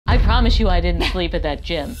promise you I didn't sleep at that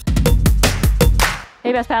gym.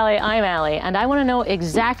 Hey Best Pally, I'm Allie, and I want to know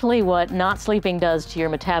exactly what not sleeping does to your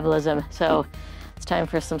metabolism, so it's time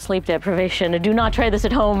for some sleep deprivation. Do not try this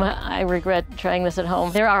at home. I regret trying this at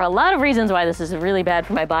home. There are a lot of reasons why this is really bad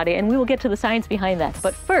for my body, and we will get to the science behind that.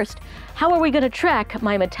 But first, how are we going to track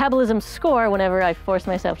my metabolism score whenever I force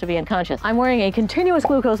myself to be unconscious? I'm wearing a continuous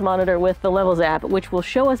glucose monitor with the Levels app, which will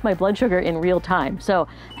show us my blood sugar in real time. So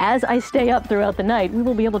as I stay up throughout the night, we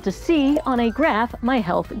will be able to see on a graph my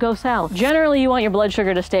health go south. Generally, you want your blood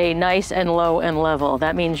sugar to stay nice and low and level.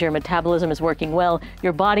 That means your metabolism is working well,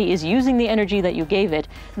 your body is using the energy that you gave it.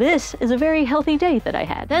 This is a very healthy day that I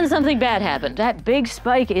had. Then something bad happened. That big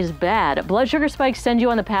spike is bad. Blood sugar spikes send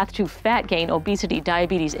you on the path to fat gain, obesity,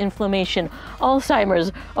 diabetes, inflammation,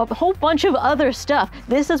 Alzheimer's, a whole bunch of other stuff.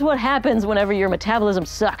 This is what happens whenever your metabolism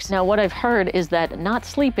sucks. Now, what I've heard is that not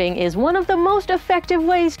sleeping is one of the most effective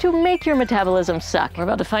ways to make your metabolism suck. We're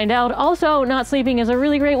about to find out. Also, not sleeping is a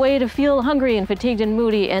really great way to feel hungry and fatigued and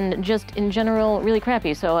moody and just in general really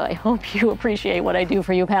crappy. So I hope you appreciate what I do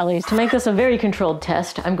for you pallies. To make this a very controlled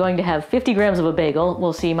test, I'm going to have 50 grams of a bagel.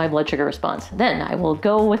 We'll see my blood sugar response. Then I will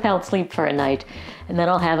go without sleep for a night, and then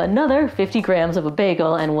I'll have another 50 grams of a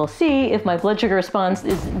bagel, and we'll see if my blood sugar response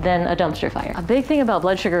is then a dumpster fire. A big thing about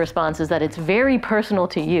blood sugar response is that it's very personal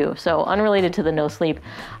to you. So unrelated to the no sleep,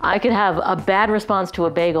 I could have a bad response to a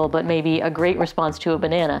bagel, but maybe a great response to a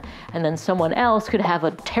banana. And then someone else could have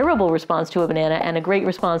a terrible response to a banana and a great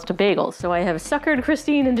response to bagels. So I have suckered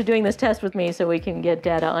Christine into doing this test with me so we can get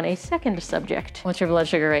data on a second subject. What's your blood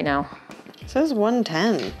sugar right now? It says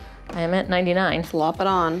 110. I am at 99. Flop it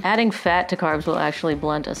on. Adding fat to carbs will actually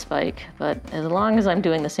blunt a spike, but as long as I'm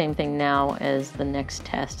doing the same thing now as the next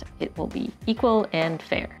test, it will be equal and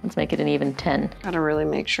fair. Let's make it an even 10. Gotta really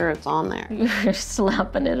make sure it's on there. You're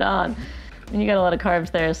slapping it on. And you got a lot of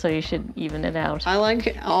carbs there, so you should even it out. I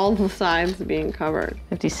like all the sides being covered.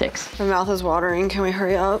 56. My mouth is watering. Can we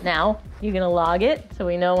hurry up? Now, you're gonna log it so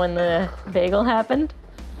we know when the bagel happened.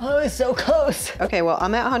 Oh, it's so close. Okay, well,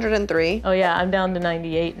 I'm at 103. Oh yeah, I'm down to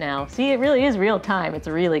 98 now. See, it really is real time. It's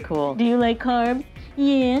really cool. Do you like carbs?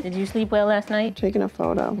 Yeah. Did you sleep well last night? Taking a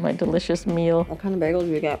photo. My delicious meal. What kind of bagel did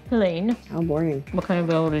you get? Plain. How boring. What kind of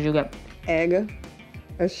bagel did you get? Egg.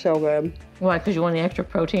 It's so good. Why, because you want the extra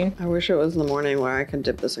protein? I wish it was the morning where I could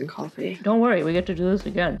dip this in coffee. Don't worry, we get to do this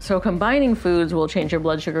again. So combining foods will change your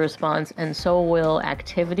blood sugar response, and so will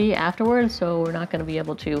activity afterwards, so we're not gonna be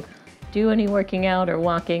able to do any working out or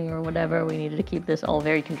walking or whatever. We needed to keep this all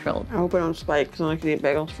very controlled. I hope I don't spike because I could eat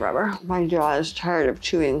bagels forever. My jaw is tired of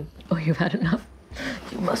chewing. Oh, you've had enough.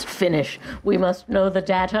 You must finish. We must know the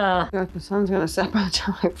data. Yeah, the sun's gonna set by the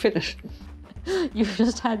time I finish. You've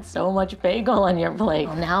just had so much bagel on your plate.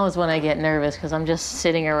 Well, now is when I get nervous because I'm just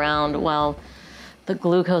sitting around while the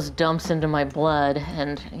glucose dumps into my blood,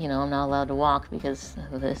 and you know, I'm not allowed to walk because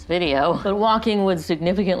of this video. But walking would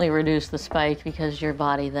significantly reduce the spike because your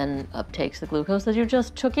body then uptakes the glucose that you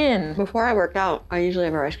just took in. Before I work out, I usually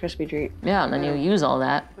have a Rice Krispie treat. Yeah, and then you use all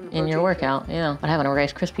that in your workout, yeah. But having a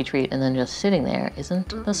Rice Krispie treat and then just sitting there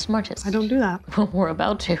isn't the smartest. I don't do that. We're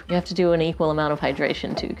about to. You have to do an equal amount of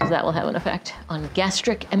hydration too, because that will have an effect on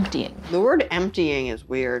gastric emptying. The word emptying is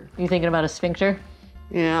weird. You thinking about a sphincter?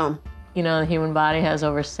 Yeah. You know, the human body has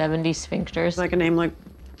over 70 sphincters. I can name like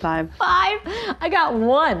 5. 5? I got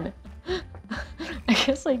 1. I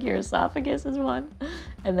guess like your esophagus is 1.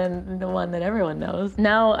 And then the one that everyone knows.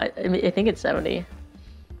 Now, I think it's 70.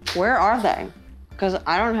 Where are they? Because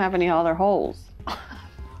I don't have any other holes.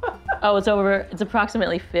 Oh, it's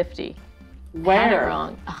approximately 50. Where? I had it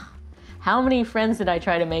wrong. Ugh. How many friends did I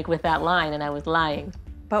try to make with that line and I was lying?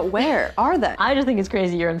 But where are they? I just think it's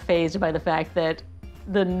crazy you're unfazed by the fact that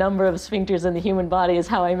the number of sphincters in the human body is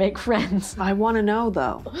how I make friends. I want to know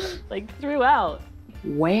though. Like throughout.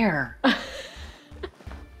 Where?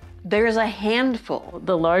 There's a handful.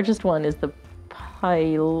 The largest one is the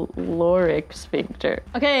pyloric sphincter.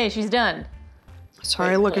 Okay, she's done.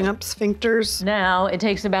 Sorry, looking up sphincters. Now, it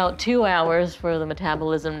takes about 2 hours for the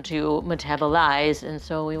metabolism to metabolize, and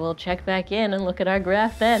so we will check back in and look at our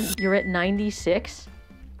graph then. You're at 96?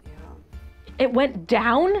 Yeah. It went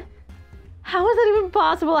down? How is that even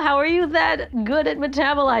possible? How are you that good at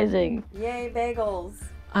metabolizing? Yay, bagels.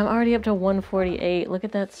 I'm already up to 148. Look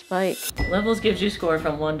at that spike. Levels gives you score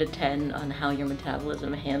from 1 to 10 on how your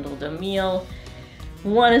metabolism handled a meal.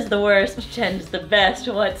 1 is the worst, 10 is the best.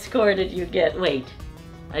 What score did you get? Wait,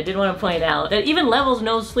 I did want to point out that even Levels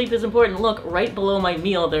knows sleep is important. Look, right below my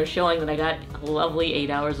meal, they're showing that I got a lovely 8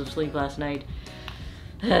 hours of sleep last night.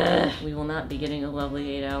 We will not be getting a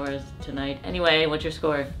lovely 8 hours tonight. Anyway, what's your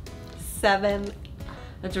score? 7.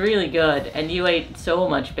 That's really good. And you ate so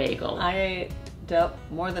much bagel. I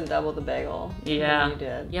more than double the bagel. Yeah. Than you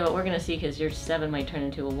did. Yeah, but we're gonna see because your 7 might turn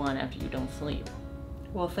into a 1 after you don't sleep.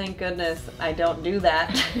 Well, thank goodness I don't do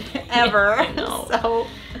that ever. I know. So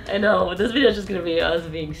I know. This video is just gonna be us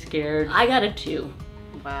being scared. I got a 2.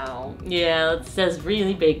 wow. Yeah, it says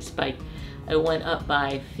really big spike. I went up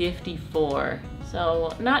by 54.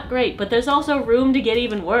 So not great, but there's also room to get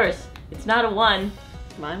even worse. It's not a 1.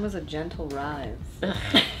 Mine was a gentle rise.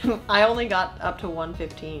 I only got up to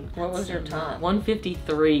 115. What was your top?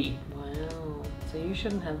 153. Wow. So you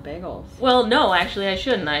shouldn't have bagels. Well, no, actually I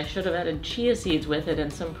shouldn't. I should have added chia seeds with it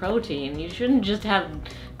and some protein. You shouldn't just have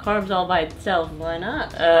carbs all by itself. Why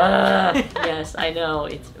not? Yes, I know.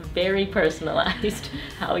 It's very personalized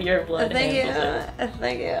how your blood handles it.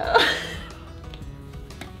 Thank you.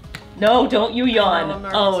 No, don't you yawn. No, I'm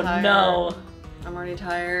already Oh tired. no. I'm already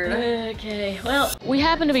tired. Okay, well, we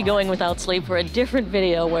happen to be going without sleep for a different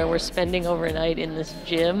video where we're spending overnight in this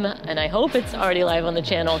gym, and I hope it's already live on the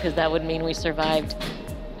channel because that would mean we survived.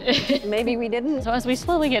 Maybe we didn't. So as we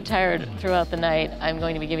slowly get tired throughout the night, I'm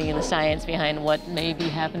going to be giving you the science behind what may be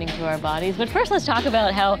happening to our bodies. But first, let's talk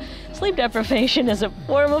about how sleep deprivation is a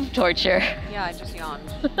form of torture. Yeah, I just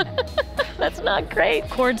yawned. That's not great.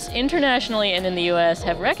 Courts internationally and in the US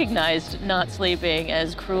have recognized not sleeping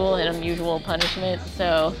as cruel and unusual punishment,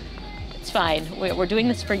 so it's fine. We're doing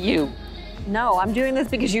this for you. No, I'm doing this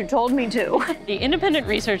because you told me to. The independent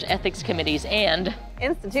research ethics committees and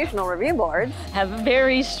Institutional review boards have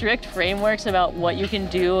very strict frameworks about what you can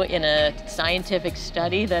do in a scientific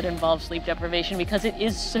study that involves sleep deprivation because it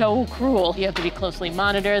is so cruel. You have to be closely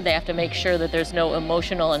monitored. They have to make sure that there's no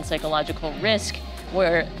emotional and psychological risk.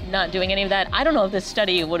 We're not doing any of that. I don't know if this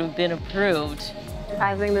study would have been approved.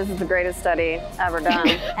 I think this is the greatest study ever done.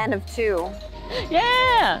 N of 2.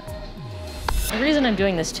 Yeah! The reason I'm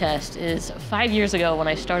doing this test is 5 years ago when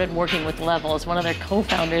I started working with Levels, one of their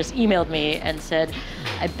co-founders emailed me and said,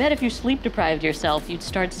 I bet if you sleep deprived yourself, you'd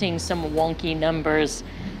start seeing some wonky numbers,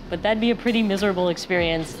 but that'd be a pretty miserable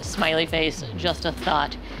experience, smiley face, just a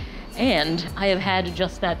thought. And I have had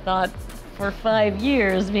just that thought for 5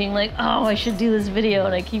 years, being like, oh, I should do this video,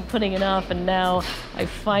 and I keep putting it off, and now I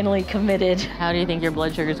finally committed. How do you think your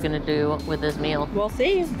blood sugar is gonna do with this meal? We'll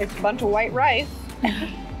see. It's a bunch of white rice.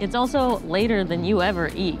 It's also later than you ever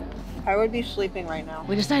eat. I would be sleeping right now.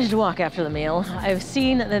 We decided to walk after the meal. I've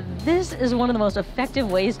seen that this is one of the most effective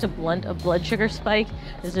ways to blunt a blood sugar spike,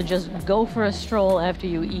 is to just go for a stroll after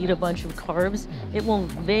you eat a bunch of carbs. It will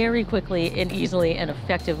very quickly and easily and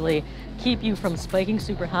effectively keep you from spiking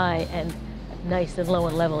super high and nice and low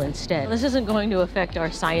in level instead. This isn't going to affect our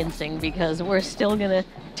sciencing because we're still gonna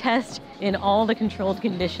test in all the controlled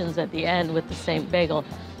conditions at the end with the same bagel.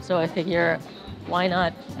 So I figure, why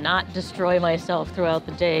not destroy myself throughout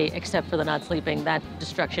the day, except for the not sleeping? That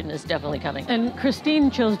destruction is definitely coming. And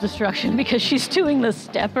Christine chose destruction because she's doing the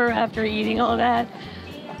stepper after eating all that.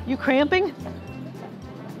 You cramping?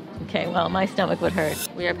 Okay, well, my stomach would hurt.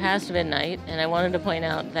 We are past midnight, and I wanted to point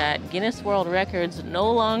out that Guinness World Records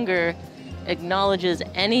no longer acknowledges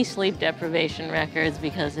any sleep deprivation records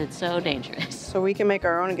because it's so dangerous. So we can make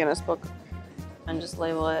our own Guinness book and just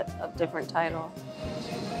label it a different title.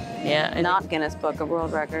 Yeah. Not Guinness Book of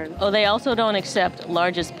World Records. Oh, they also don't accept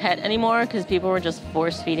largest pet anymore because people were just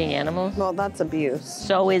force-feeding animals. Well, that's abuse.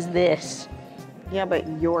 So is this. Yeah, but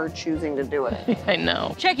you're choosing to do it. I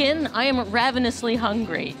know. Check in. I am ravenously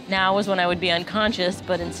hungry. Now is when I would be unconscious,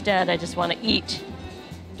 but instead I just want to eat.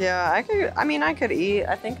 Yeah, I could eat.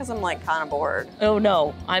 I think because I'm like kind of bored. Oh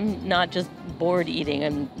no, I'm not just bored eating,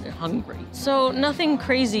 I'm hungry. So nothing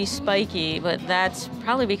crazy spiky, but that's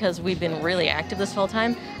probably because we've been really active this whole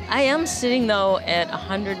time. I am sitting though at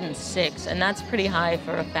 106, and that's pretty high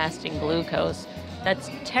for a fasting glucose. That's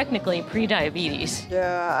technically pre-diabetes.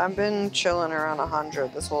 Yeah, I've been chilling around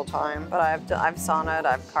 100 this whole time, but I've saunaed,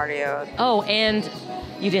 I've cardioed. Oh, and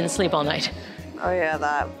you didn't sleep all night. Oh yeah,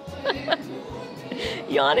 that.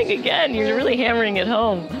 Yawning again, you're really hammering it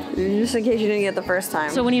home. Just in case you didn't get the first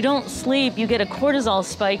time. So when you don't sleep, you get a cortisol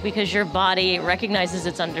spike because your body recognizes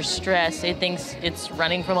it's under stress. It thinks it's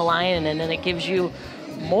running from a lion, and then it gives you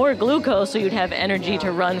more glucose so you'd have energy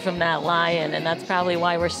to run from that lion. And that's probably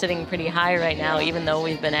why we're sitting pretty high right now, even though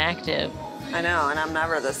we've been active. I know, and I'm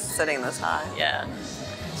never sitting this high. Yeah.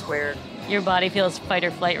 It's weird. Your body feels fight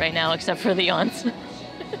or flight right now, except for the yawns.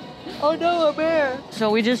 Oh no, a bear! So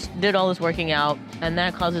we just did all this working out, and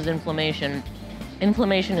that causes inflammation.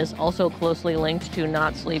 Inflammation is also closely linked to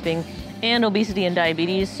not sleeping and obesity and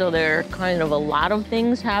diabetes, so there are kind of a lot of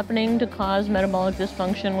things happening to cause metabolic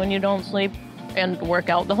dysfunction when you don't sleep and work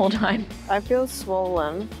out the whole time. I feel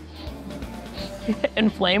swollen.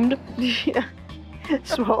 Inflamed? Yeah.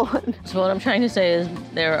 Swollen. So what I'm trying to say is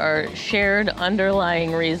there are shared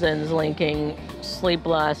underlying reasons linking sleep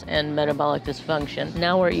loss and metabolic dysfunction.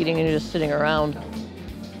 Now we're eating and just sitting around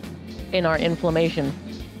in our inflammation.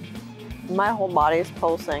 My whole body's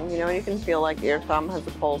pulsing. You know when you can feel like your thumb has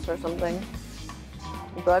a pulse or something?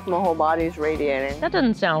 I feel like my whole body's radiating. That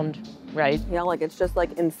doesn't sound right. Yeah, like it's just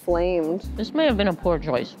like inflamed. This may have been a poor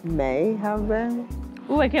choice. May have been.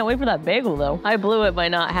 Ooh, I can't wait for that bagel though. I blew it by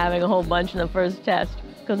not having a whole bunch in the first test,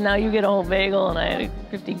 because now you get a whole bagel and I had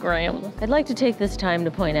 50 grams. I'd like to take this time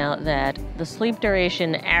to point out that the sleep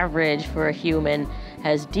duration average for a human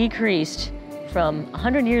has decreased from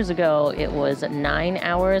 100 years ago. It was 9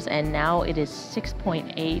 hours and now it is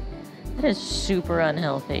 6.8. That is super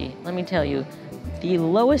unhealthy. Let me tell you, the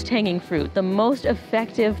lowest hanging fruit, the most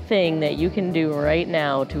effective thing that you can do right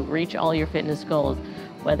now to reach all your fitness goals,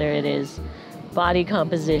 whether it is body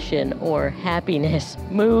composition or happiness,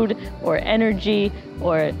 mood or energy,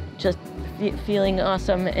 or just feeling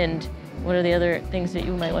awesome, and what are the other things that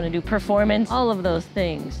you might want to do? Performance. All of those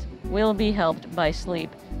things will be helped by sleep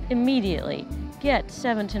immediately. Get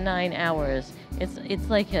 7 to 9 hours. It's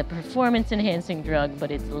like a performance enhancing drug, but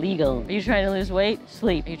it's legal. Are you trying to lose weight?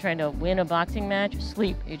 Sleep. Are you trying to win a boxing match?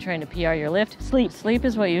 Sleep. Are you trying to PR your lift? Sleep. Sleep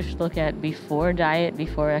is what you should look at before diet,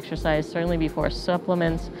 before exercise, certainly before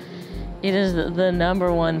supplements. It is the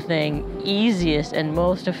number one thing, easiest and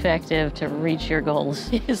most effective to reach your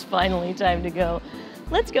goals. It is finally time to go.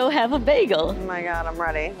 Let's go have a bagel. Oh my God, I'm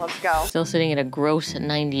ready. Let's go. Still sitting at a gross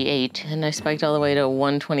 98, and I spiked all the way to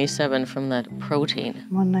 127 from that protein.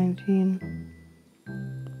 119.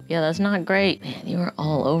 Yeah, that's not great. Man, you are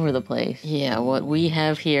all over the place. Yeah, what we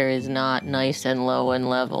have here is not nice and low and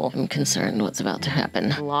level. I'm concerned what's about to happen.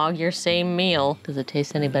 Log your same meal. Does it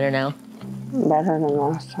taste any better now? Better than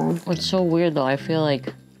last time. It's so weird though. I feel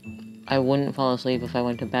like I wouldn't fall asleep if I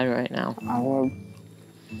went to bed right now. I would.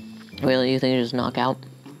 Really? You think you just knock out?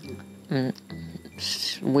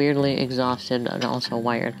 Weirdly exhausted and also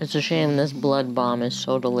wired. It's a shame this blood bomb is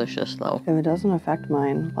so delicious though. If it doesn't affect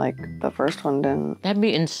mine, like the first one didn't. That'd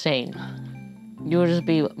be insane. You would just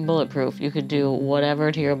be bulletproof. You could do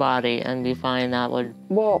whatever to your body and be fine. That would...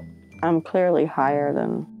 Well, I'm clearly higher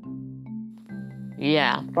than...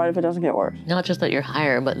 Yeah. What if it doesn't get worse? Not just that you're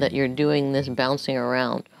higher, but that you're doing this bouncing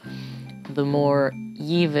around. The more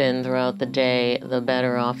even throughout the day, the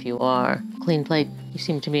better off you are. Clean plate. You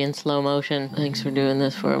seem to be in slow motion. Thanks for doing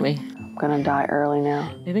this for me. I'm gonna die early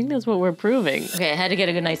now. I think that's what we're proving. Okay, I had to get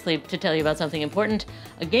a good night's sleep to tell you about something important.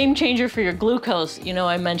 A game changer for your glucose. You know,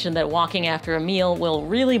 I mentioned that walking after a meal will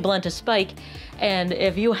really blunt a spike. And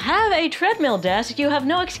if you have a treadmill desk, you have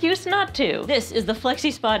no excuse not to. This is the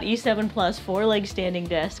FlexiSpot E7 Plus 4-leg standing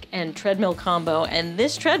desk and treadmill combo. And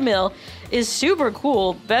this treadmill is super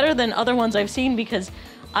cool, better than other ones I've seen, because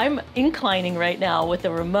I'm inclining right now with the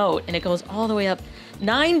remote and it goes all the way up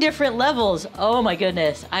 9 different levels. Oh my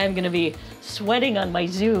goodness, I am gonna be sweating on my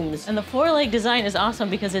zooms. And the 4-leg design is awesome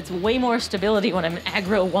because it's way more stability when I'm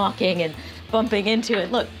aggro walking and bumping into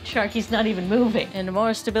it. Look, Sharky's not even moving. And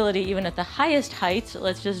more stability even at the highest heights.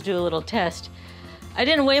 Let's just do a little test. I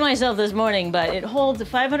didn't weigh myself this morning, but it holds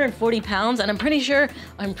 540 pounds, and I'm pretty sure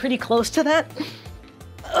I'm pretty close to that.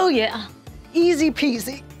 Oh yeah, easy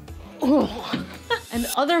peasy. Ooh. And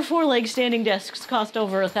other 4-leg standing desks cost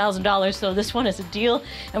over $1,000, so this one is a deal.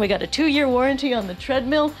 And we got a 2-year warranty on the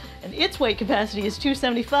treadmill, and its weight capacity is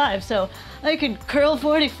 275, so I could curl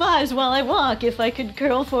 45s while I walk if I could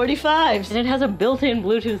curl 45s. And it has a built-in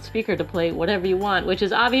Bluetooth speaker to play whatever you want, which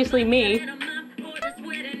is obviously me.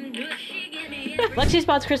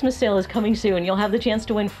 FlexiSpot's Christmas sale is coming soon. You'll have the chance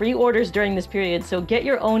to win free orders during this period, so get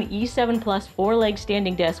your own E7 Plus 4-leg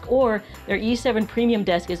standing desk, or their E7 Premium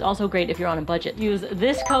desk is also great if you're on a budget. Use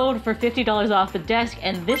this code for $50 off the desk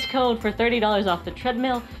and this code for $30 off the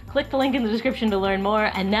treadmill. Click the link in the description to learn more,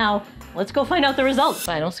 and now let's go find out the results.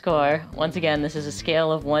 Final score. Once again, this is a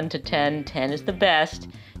scale of 1 to 10. 10 is the best.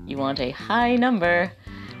 You want a high number.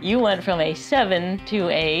 You went from a 7 to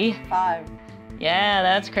a... 5. Yeah,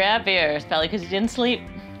 that's crappier. It's probably because you didn't sleep.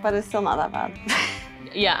 But it's still not that bad.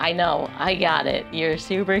 Yeah, I know. I got it. Your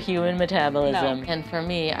superhuman metabolism. No. And for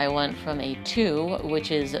me, I went from a 2, which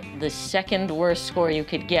is the second worst score you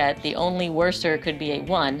could get. The only worser could be a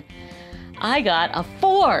 1. I got a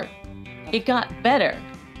 4. It got better.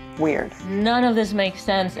 Weird. None of this makes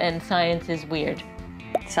sense, and science is weird.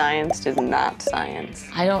 Science did not science.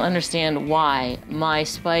 I don't understand why my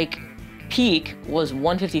spike peak was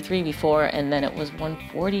 153 before, and then it was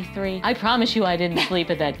 143. I promise you I didn't sleep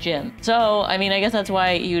at that gym. So, I mean, I guess that's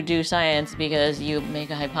why you do science, because you make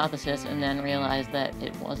a hypothesis and then realize that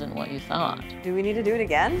it wasn't what you thought. Do we need to do it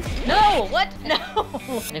again? No, what? No.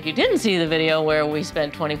 And if you didn't see the video where we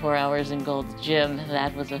spent 24 hours in Gold's gym,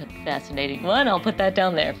 that was a fascinating one. I'll put that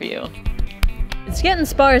down there for you. It's getting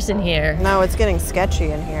sparse in here. No, it's getting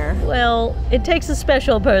sketchy in here. Well, it takes a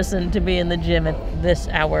special person to be in the gym at this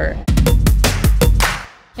hour.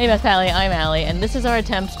 Hey Beth Pally, I'm Allie, and this is our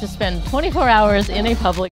attempt to spend 24 hours in a public